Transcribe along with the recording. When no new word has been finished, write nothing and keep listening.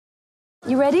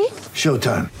You ready?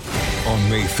 Showtime. On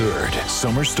May 3rd,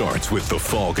 summer starts with The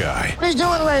Fall Guy. Let's do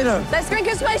it later. Let's drink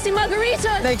a spicy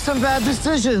margarita. Make some bad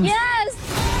decisions.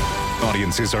 Yes!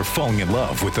 Audiences are falling in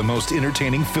love with the most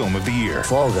entertaining film of the year.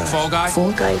 Fall Guy. Fall Guy?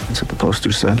 Fall guy. That's what the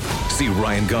poster said. See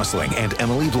Ryan Gosling and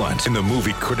Emily Blunt in the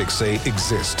movie critics say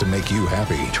exists to make you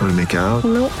happy. Trying to make it out?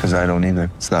 Nope. Because I don't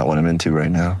either. It's not what I'm into right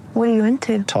now. What are you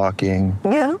into? Talking.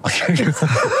 Yeah.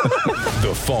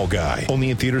 The Fall Guy.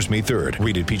 Only in theaters May 3rd.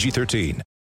 Rated PG-13.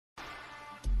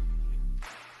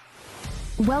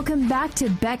 Welcome back to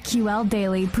BetQL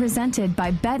Daily, presented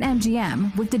by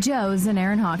BetMGM with the Joes and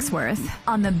Aaron Hawksworth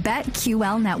on the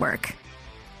BetQL Network.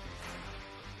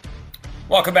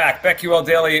 Welcome back. BetQL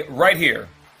Daily right here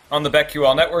on the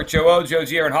BetQL Network. Joe O, Joe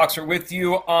G, Aaron Hawksworth with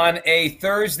you on a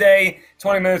Thursday.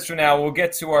 20 minutes from now, we'll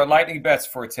get to our lightning bets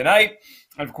for tonight.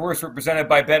 And of course, we're presented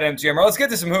by BetMGM. Let's get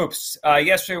to some hoops.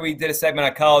 Yesterday, we did a segment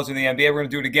on college and the NBA. We're going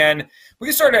to do it again. We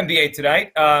can start NBA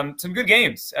tonight. Some good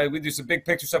games. We do some big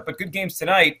picture stuff, but good games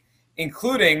tonight,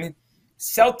 including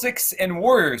Celtics and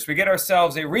Warriors. We get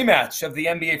ourselves a rematch of the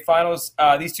NBA Finals.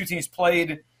 These two teams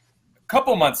played a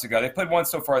couple months ago. They've played once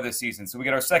so far this season. So we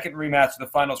get our second rematch of the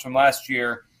Finals from last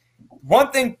year.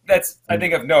 One thing that's, I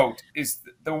think, of note is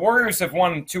the Warriors have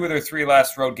won 2 of their 3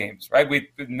 last road games, right? We've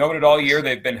noted all year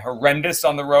they've been horrendous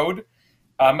on the road,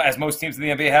 as most teams in the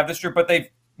NBA have this year, but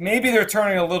they're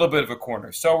turning a little bit of a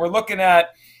corner. So we're looking at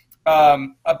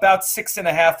about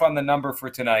 6.5 on the number for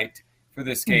tonight for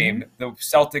this game. The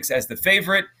Celtics as the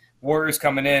favorite, Warriors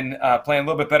coming in, playing a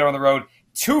little bit better on the road.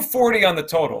 240 on the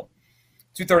total,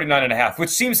 239.5,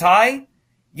 which seems high.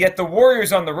 Yet the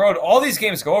Warriors on the road, all these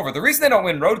games go over. The reason they don't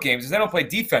win road games is they don't play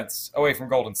defense away from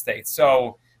Golden State.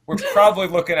 So we're probably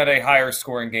looking at a higher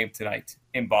scoring game tonight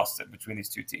in Boston between these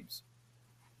two teams.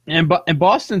 And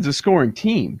Boston's a scoring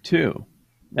team, too.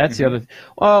 That's the other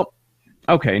Well,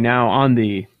 okay, now on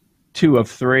the 2 of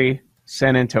 3,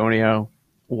 San Antonio,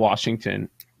 Washington.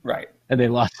 Right. And they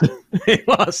lost to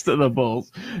the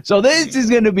Bulls. So this is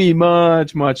going to be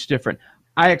much, much different.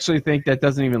 I actually think that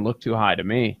doesn't even look too high to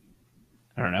me.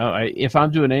 I don't know. If I'm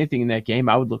doing anything in that game,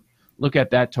 I would look at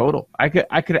that total. I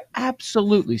could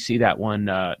absolutely see that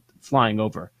one flying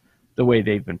over the way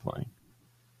they've been playing.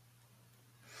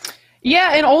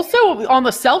 Yeah, and also on the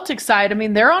Celtics side, I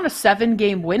mean, they're on a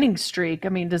 7-game winning streak. I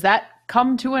mean, does that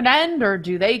come to an end, or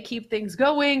do they keep things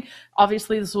going?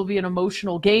 Obviously, this will be an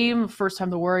emotional game. First time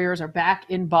the Warriors are back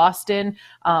in Boston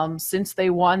since they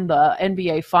won the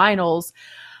NBA Finals.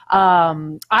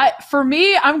 For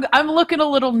me, I'm looking a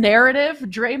little narrative.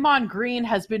 Draymond Green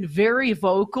has been very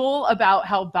vocal about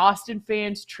how Boston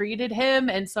fans treated him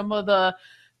and some of the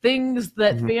things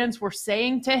that fans were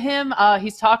saying to him.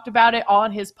 He's talked about it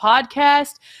on his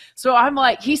podcast. So I'm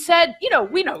like, he said,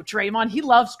 we know Draymond, he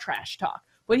loves trash talk.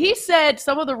 But he said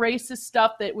some of the racist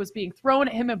stuff that was being thrown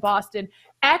at him in Boston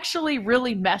actually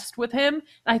really messed with him. And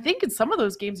I think in some of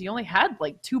those games, he only had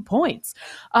like 2 points.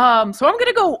 So I'm going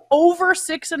to go over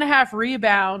 6.5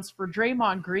 rebounds for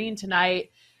Draymond Green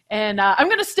tonight. And I'm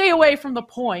going to stay away from the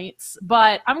points,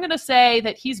 but I'm going to say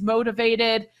that he's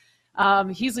motivated.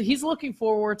 He's looking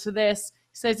forward to this.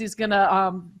 He says he's going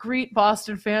to greet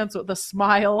Boston fans with a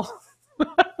smile.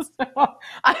 So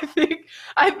I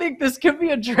think this could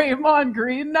be a Draymond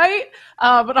Green night,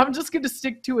 but I'm just going to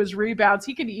stick to his rebounds.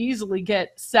 He can easily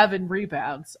get 7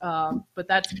 rebounds, but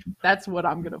that's what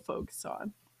I'm going to focus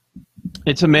on.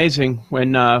 It's amazing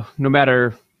when no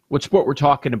matter what sport we're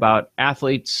talking about,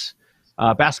 athletes,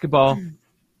 basketball,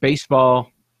 baseball,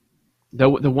 the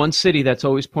one city that's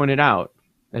always pointed out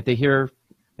that they hear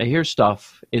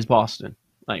stuff is Boston.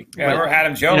 Like, yeah, I remember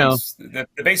Adam Jones, the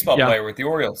baseball player with the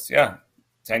Orioles. Yeah.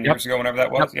 10 years ago, whenever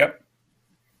that was. Yep.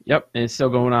 And it's still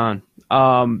going on.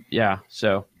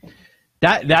 So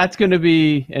that's going to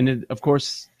be, and of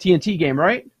course, TNT game,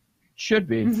 right? Should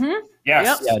be. Mm-hmm.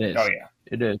 Yes. Yeah, it is. Oh, yeah.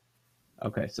 It is.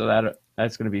 Okay, so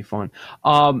that's going to be fun.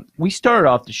 We started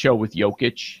off the show with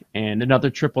Jokic and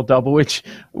another triple-double, which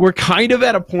we're kind of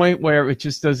at a point where it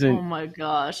just doesn't. Oh, my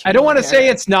gosh. I don't want to say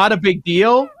it's not a big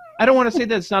deal. I don't want to say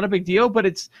that it's not a big deal, but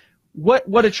it's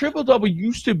what a triple-double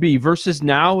used to be versus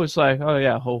now is like, oh,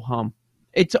 yeah, ho-hum.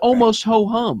 It's almost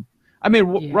ho-hum. I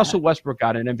mean, Russell Westbrook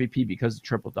got an MVP because of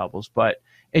triple-doubles, but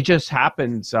it just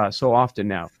happens so often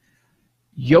now.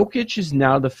 Jokic is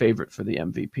now the favorite for the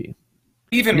MVP.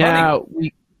 Even now,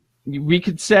 we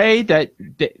could say that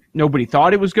nobody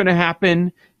thought it was going to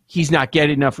happen. He's not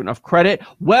getting enough credit.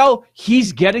 Well,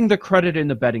 he's getting the credit in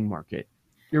the betting market.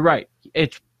 You're right.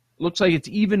 It looks like it's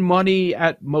even money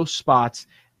at most spots.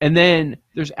 And then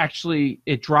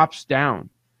it drops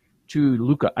down to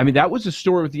Luka. I mean, that was the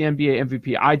story with the NBA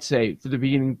MVP, I'd say, for the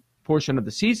beginning portion of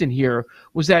the season here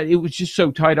was that it was just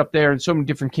so tight up there and so many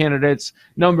different candidates,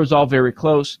 numbers all very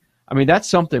close. I mean, that's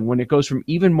something when it goes from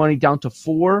even money down to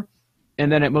 4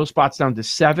 and then at most spots down to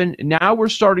 7. Now we're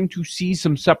starting to see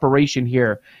some separation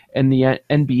here in the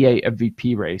NBA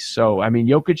MVP race. So, I mean,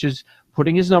 Jokic is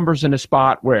putting his numbers in a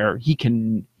spot where he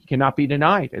cannot be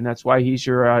denied, and that's why he's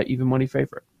your even money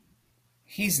favorite.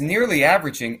 He's nearly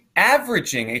averaging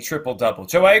a triple-double.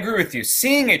 Joe, I agree with you.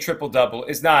 Seeing a triple-double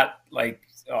is not like,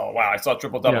 oh, wow, I saw a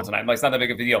triple-double tonight. Like, it's not that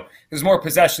big of a deal. There's more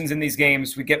possessions in these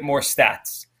games. We get more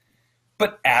stats.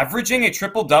 But averaging a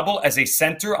triple-double as a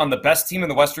center on the best team in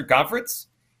the Western Conference,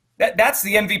 that's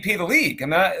the MVP of the league. I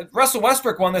mean, Russell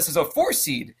Westbrook won this as a 4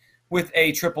 seed with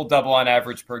a triple-double on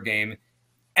average per game.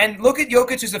 And look at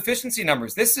Jokic's efficiency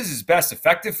numbers. This is his best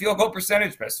effective field goal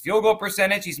percentage, best field goal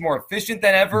percentage. He's more efficient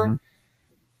than ever. Mm-hmm.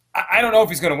 I don't know if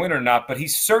he's going to win or not, but he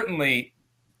certainly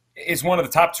is one of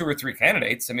the top 2 or 3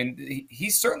 candidates. I mean,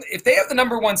 he's certainly – if they have the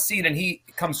number 1 seed and he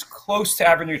comes close to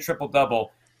averaging a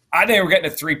triple-double, I think we're getting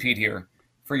a 3-peat here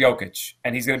for Jokic,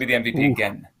 and he's going to be the MVP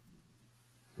again.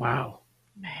 Wow.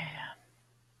 Man.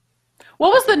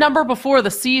 What was the number before the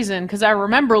season? Because I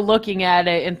remember looking at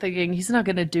it and thinking, he's not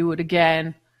going to do it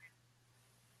again.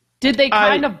 Did they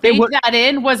kind of bake that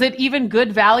in? Was it even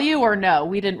good value or no?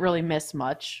 We didn't really miss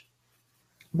much.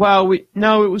 Well,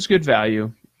 no, it was good value.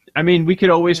 I mean, we could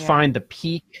always find the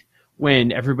peak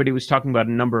when everybody was talking about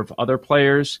a number of other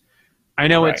players. I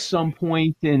know at some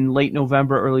point in late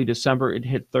November, early December, it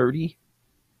hit 30.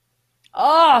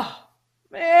 Oh,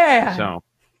 man. So,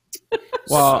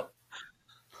 well,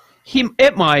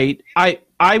 it might. I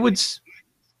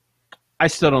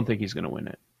still don't think he's going to win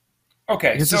it.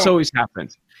 Okay. Because this always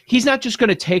happens. He's not just going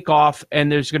to take off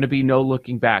and there's going to be no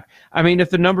looking back. I mean, if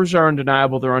the numbers are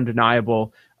undeniable, they're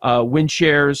undeniable. Win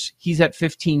shares, he's at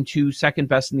 15-2. Second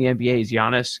best in the NBA is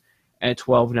Giannis at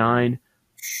 12-9.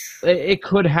 It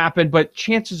could happen, but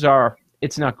chances are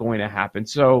it's not going to happen.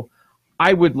 So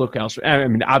I would look elsewhere. I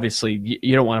mean, obviously,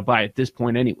 you don't want to buy at this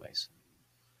point anyways.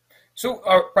 So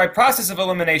by process of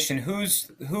elimination,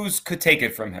 who's could take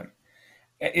it from him?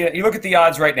 You look at the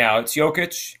odds right now. It's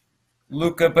Jokic,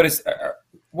 Luka, but it's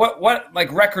what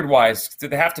like record-wise, do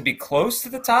they have to be close to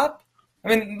the top?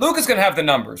 I mean, Luka's going to have the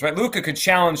numbers, right? Luka could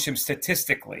challenge him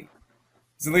statistically.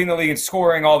 He's leading the league in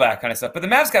scoring, all that kind of stuff. But the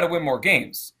Mavs got to win more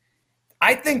games.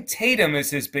 I think Tatum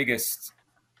is his biggest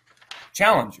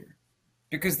challenger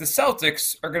because the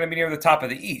Celtics are going to be near the top of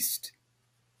the East.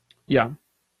 Yeah.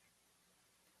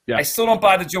 I still don't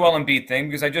buy the Joel Embiid thing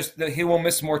because he will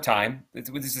miss more time. It's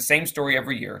the same story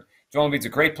every year. Joel Embiid's a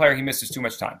great player. He misses too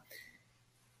much time.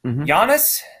 Mm-hmm.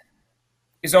 Giannis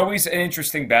is always an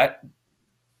interesting bet,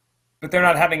 but they're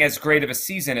not having as great of a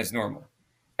season as normal.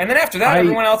 And then after that,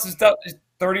 everyone else is 30-1,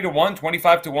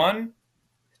 25-1.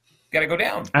 Got to go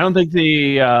down. I don't think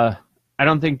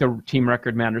the team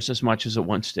record matters as much as it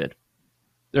once did.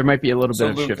 There might be a little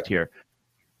bit of shift here.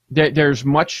 There's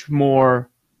much more,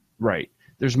 right?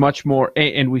 There's much more,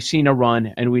 and we've seen a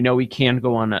run, and we know he can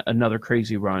go on another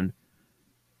crazy run.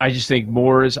 I just think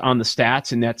more is on the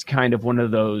stats, and that's kind of one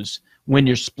of those when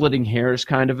you're splitting hairs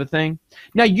kind of a thing.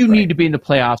 Now, you need to be in the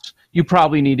playoffs. You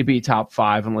probably need to be top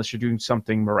 5 unless you're doing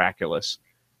something miraculous.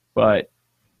 But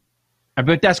I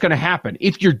bet that's going to happen.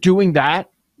 If you're doing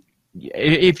that,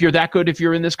 if you're that good, if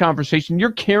you're in this conversation,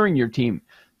 you're carrying your team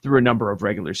through a number of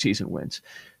regular season wins.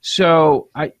 So,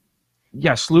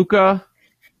 yes, Luka.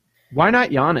 Why not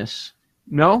Giannis?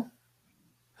 No?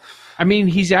 I mean,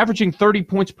 he's averaging 30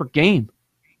 points per game,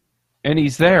 and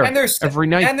he's there every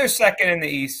night. And they're second in the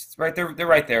East, right? They're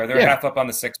right there. They're half up on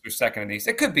the Sixers, second in the East.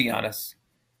 It could be Giannis.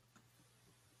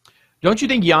 Don't you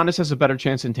think Giannis has a better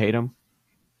chance than Tatum?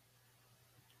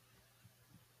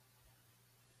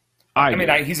 I mean,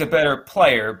 he's a better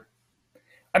player.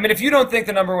 I mean, if you don't think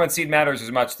the number 1 seed matters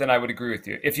as much, then I would agree with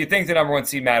you. If you think the number 1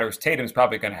 seed matters, Tatum's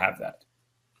probably going to have that.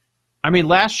 I mean,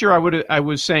 last year I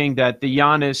was saying that the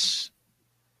Giannis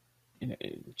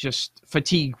just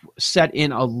fatigue set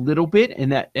in a little bit,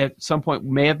 and that at some point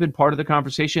may have been part of the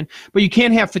conversation. But you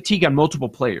can't have fatigue on multiple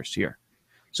players here.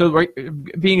 So,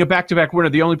 being a back-to-back winner,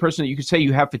 the only person that you could say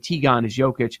you have fatigue on is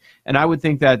Jokic, and I would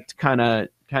think that kind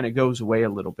of goes away a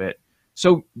little bit.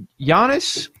 So,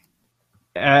 Giannis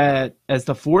as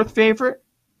the 4th favorite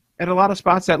at a lot of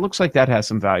spots, that looks like that has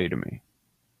some value to me.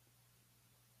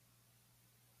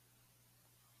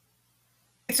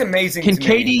 It's amazing. Can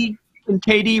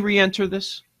KD re-enter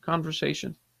this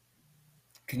conversation?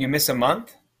 Can you miss a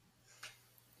month?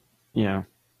 Yeah,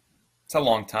 it's a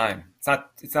long time.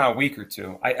 It's not a week or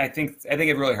two. I think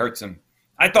it really hurts him.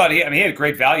 I thought he had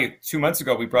great value 2 months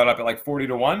ago. We brought up at like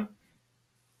 40-1.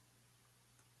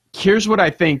 Here's what I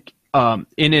think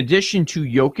in addition to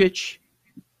Jokic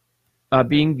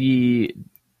being the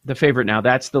favorite now,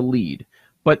 that's the lead.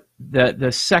 But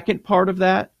the second part of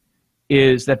that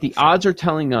is that the odds are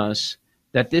telling us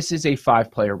that this is a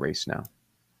 5-player race now.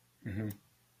 Mm-hmm.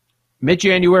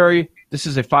 Mid-January, this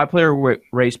is a 5-player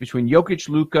race between Jokic,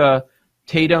 Luka,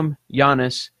 Tatum,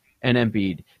 Giannis, and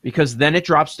Embiid. Because then it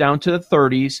drops down to the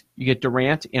 30s. You get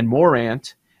Durant and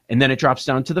Morant. And then it drops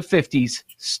down to the 50s,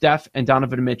 Steph and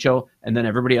Donovan Mitchell, and then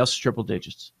everybody else is triple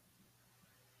digits.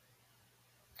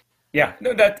 Yeah,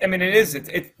 no, it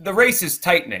is. The race is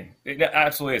tightening. It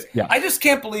absolutely is. Yeah. I just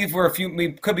can't believe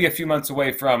we could be a few months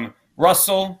away from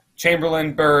Russell,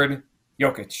 Chamberlain, Bird,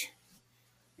 Jokic.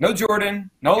 No Jordan,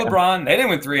 no LeBron. They didn't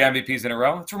win 3 MVPs in a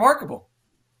row. It's remarkable.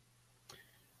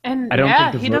 And I don't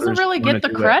think the he doesn't voters really wanna get the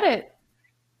do credit.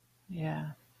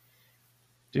 Yeah.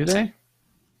 Do they?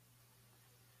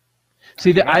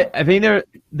 See, I think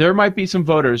there might be some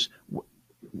voters,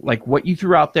 like what you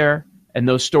threw out there, and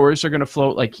those stories are going to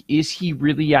float. Like, is he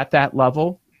really at that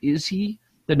level? Is he?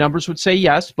 The numbers would say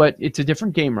yes, but it's a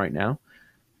different game right now.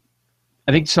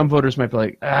 I think some voters might be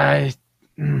like, I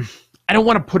don't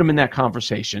want to put him in that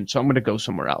conversation, so I'm going to go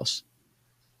somewhere else.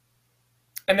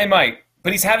 And they might,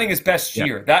 but he's having his best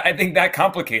year. I think that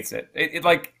complicates it.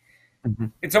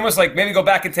 It's almost like maybe go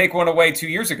back and take one away 2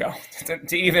 years ago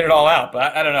to even it all out.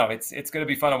 But I don't know. It's going to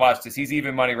be fun to watch this. He's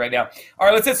even money right now. All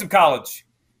right, let's hit some college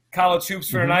hoops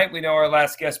for tonight. We know our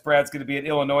last guest, Brad's going to be at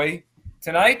Illinois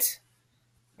tonight.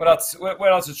 What else?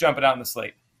 What else is jumping out in the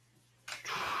slate?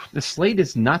 The slate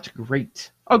is not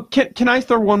great. Oh, can I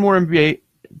throw one more NBA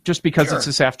just because it's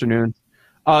this afternoon?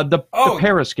 The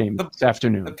Paris game this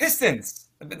afternoon. The Pistons.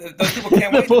 Those people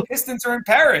can't wait. The Pistons are in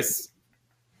Paris.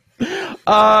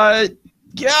 God,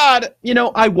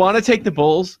 I want to take the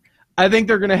Bulls. I think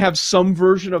they're going to have some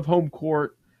version of home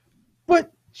court.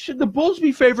 But should the Bulls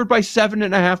be favored by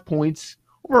 7.5 points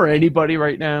over anybody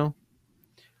right now?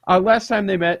 Last time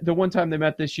they met, the one time they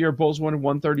met this year, Bulls won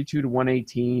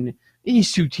 132-118.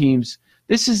 These two teams,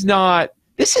 is this not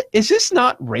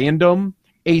random?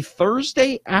 A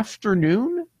Thursday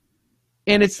afternoon?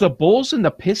 And it's the Bulls and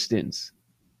the Pistons.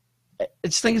 I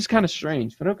think it's kind of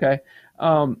strange, but okay.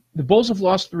 The Bulls have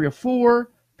lost 3 of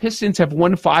 4. Pistons have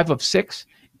won 5 of 6.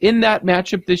 In that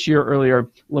matchup this year earlier,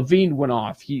 Levine went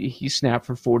off. He snapped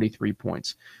for 43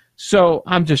 points. So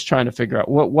I'm just trying to figure out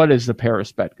what is the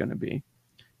Paris bet going to be.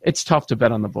 It's tough to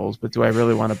bet on the Bulls, but do I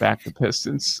really want to back the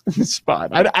Pistons in the spot?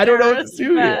 I don't know what to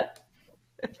do here.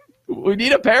 We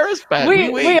need a Paris bet.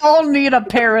 We all need a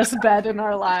Paris bet in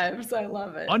our lives. I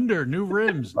love it. Under, new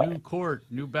rims, new court,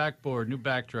 new backboard, new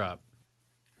backdrop.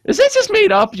 Is that just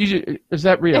made up? Is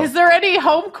that real? Is there any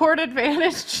home court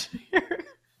advantage here?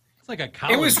 It's like a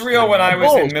college. It was real when I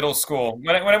was in middle school.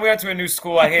 When I went to a new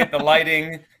school, I hated the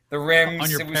lighting, the rims. On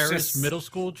your it was Paris middle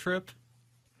school trip?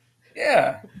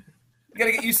 Yeah. You got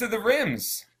to get used to the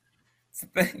rims. It's the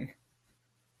thing.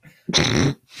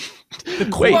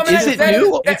 Wait, is it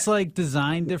new? It's like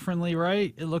designed differently,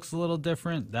 right? It looks a little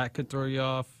different. That could throw you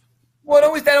off. Well,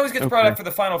 that always gets brought up for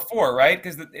the Final Four, right?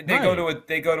 Because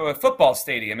they go to a football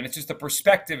stadium, and it's just the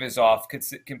perspective is off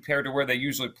compared to where they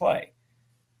usually play.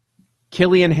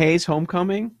 Killian Hayes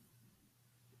homecoming.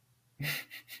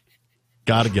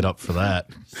 Got to get up for that.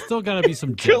 Still got to be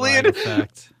some jet lag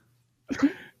effect.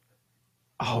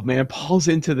 Oh man, Paul's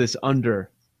into this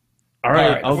under. All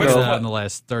right, I'll go. In the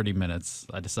last 30 minutes,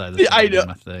 I decided this was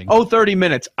my thing. 30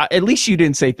 minutes. At least you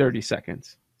didn't say 30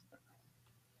 seconds.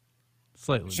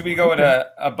 Slightly. Should we go with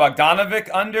a Bogdanovic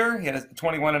under? He had a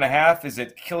 21.5. Is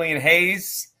it Killian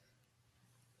Hayes?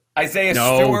 Isaiah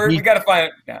Stewart? We got to find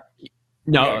it. Yeah.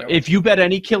 No, if you bet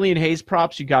any Killian Hayes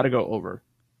props, you got to go over.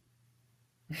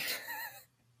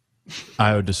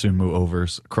 I would assume move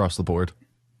overs across the board.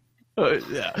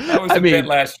 Yeah. That was a bit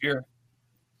last year.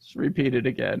 Let's repeat it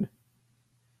again.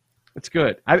 It's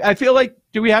good. I feel like,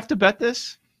 do we have to bet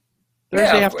this?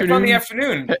 Thursday afternoon? It's on the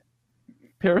afternoon.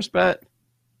 Paris bet.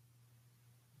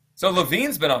 So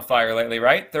Levine's been on fire lately,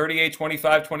 right? 38,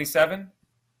 25, 27?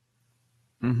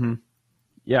 Mm-hmm.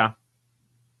 Yeah.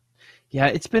 Yeah,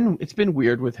 it's been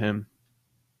weird with him.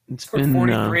 It's been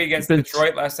 43 against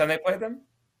Detroit last time they played them?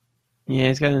 Yeah,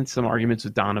 he's got in some arguments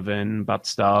with Donovan about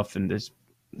stuff, and there's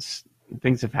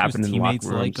things have happened in the locker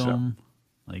room. Like him.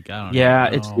 Like, I don't know. Yeah,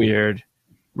 it's weird.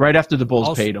 Right after the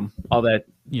Bulls paid him. All that.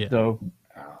 Yeah. So.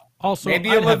 Also,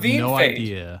 maybe I a have Levine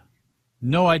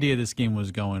no idea this game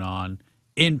was going on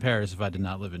in Paris if I did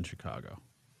not live in Chicago.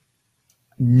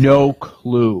 No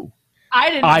clue. I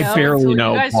didn't know. I barely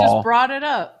know, you guys Paul. just brought it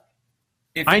up.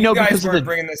 If I know you guys because weren't of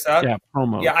bringing this up,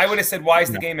 promo. Yeah, I would have said, why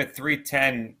is the game at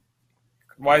 3:10?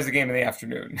 Why is the game in the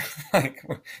afternoon? Like,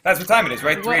 that's what time it is,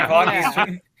 right? 3 o'clock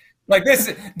Eastern? Like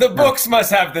this, the books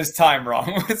must have this time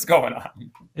wrong. What's going on?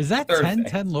 Is that Thursday.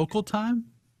 10:10 local time?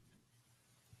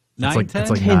 It's like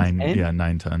 9:10? 9. 10? Yeah,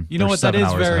 9:10. You know They're what? That 7 is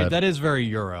hours very ahead. that is very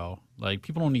Euro. Like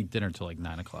people don't eat dinner till like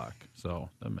 9 o'clock. So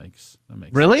that makes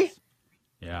Really? sense.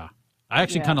 Yeah. I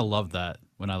actually Yeah. kind of loved that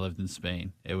when I lived in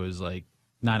Spain. It was like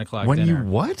 9 o'clock When dinner. you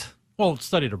what? Well,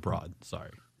 studied abroad.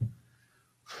 Sorry.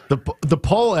 The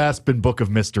Paul Aspen Book of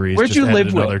Mysteries. Where'd just you added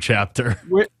live another with? chapter.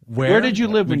 Where did you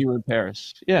live when you were in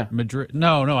Paris? Yeah. Madrid?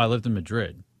 No, I lived in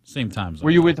Madrid. Same time zone.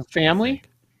 Were you with a family?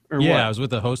 Or Yeah, what? I was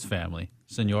with a host family.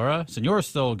 Senora's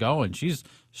still going. She's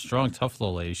strong, tough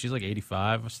little lady. She's like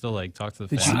 85. I still like talk to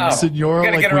the family. Wow. Senora,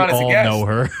 Gotta like get her we on as a all guest. know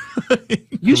her.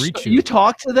 You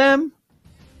talk to them?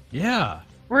 Yeah.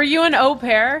 Were you an au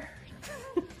pair?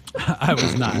 I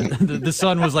was not. The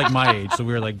son was like my age, so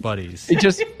we were like buddies. It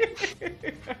just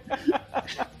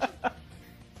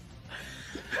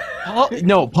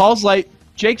Paul's life.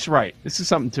 Jake's right. This is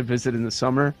something to visit in the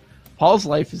summer. Paul's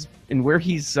life is and where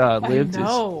he's lived is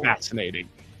know. fascinating.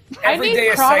 Every I day need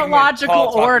a segment, chronological Paul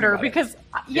talking order about it. because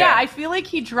Yeah. I feel like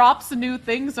he drops new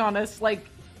things on us like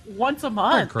once a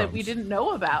month that we Breadcrumbs. didn't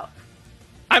know about.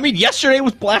 I mean, yesterday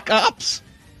was Black Ops.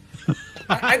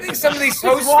 I think some of these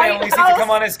host White families need to House, come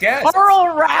on as guests.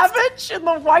 Carl Ravitch in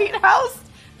the White House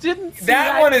didn't see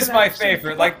That one is my connection.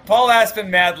 favorite. Like Paul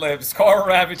Aspen Mad Libs, Carl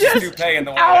Ravitch's Just toupee in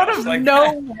the White out House. of Like,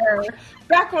 nowhere.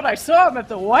 Back when I saw him at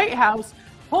the White House.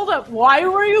 Hold up, why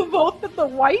were you both at the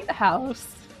White House?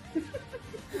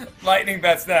 Lightning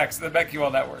Bets next, the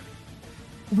BetQL Network.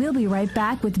 We'll be right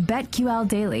back with BetQL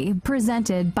Daily,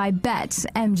 presented by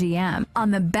BetMGM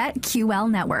on the BetQL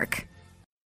Network.